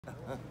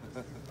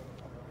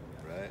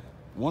Right.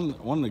 One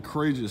of the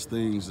craziest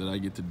things that I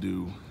get to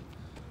do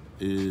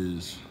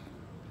is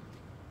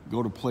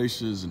go to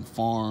places and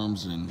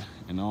farms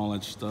and all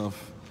that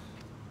stuff.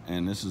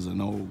 And this is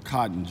an old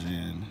cotton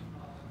gin.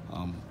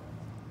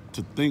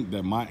 To think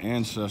that my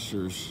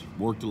ancestors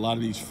worked a lot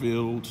of these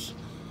fields,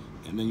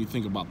 and then you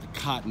think about the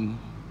cotton,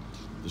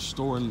 the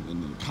storing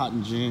and the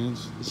cotton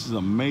gins. This is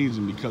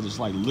amazing because it's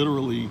like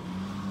literally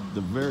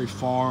the very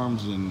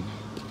farms and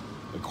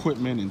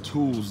equipment and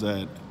tools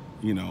that,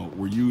 you know,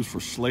 were used for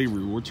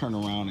slavery, we're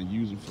turning around and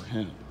using for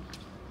hemp.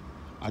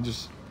 I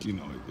just, you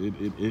know,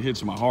 it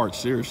hits my heart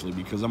seriously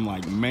because I'm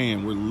like,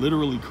 man, we're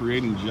literally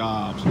creating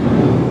jobs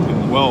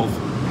and wealth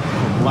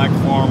for black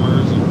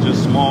farmers and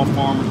just small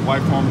farmers,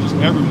 white farmers, just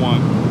everyone.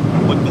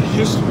 But the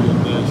history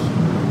of this,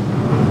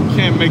 you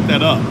can't make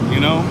that up, you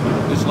know?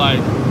 It's like,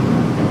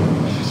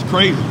 it's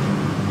crazy.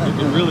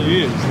 It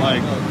really is.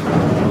 Like,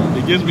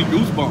 it gives me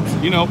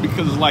goosebumps, you know,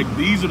 because it's like,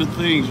 these are the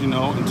things, you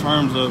know, in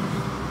terms of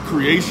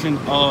creation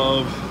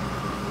of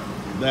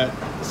that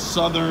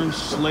Southern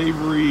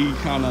slavery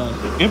kind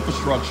of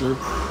infrastructure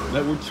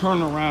that we're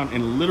turning around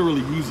and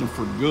literally using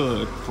for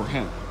good for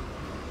hemp.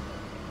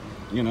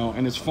 You know,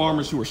 and it's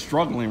farmers who are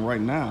struggling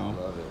right now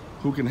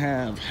who can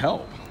have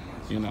help,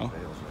 you know.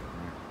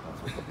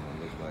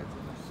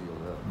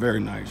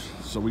 Very nice.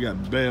 So we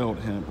got baled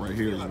hemp right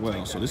here as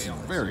well. So this is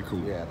very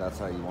cool. Yeah, that's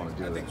how you want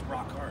to do it. That thing's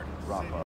rock hard. Rock hard.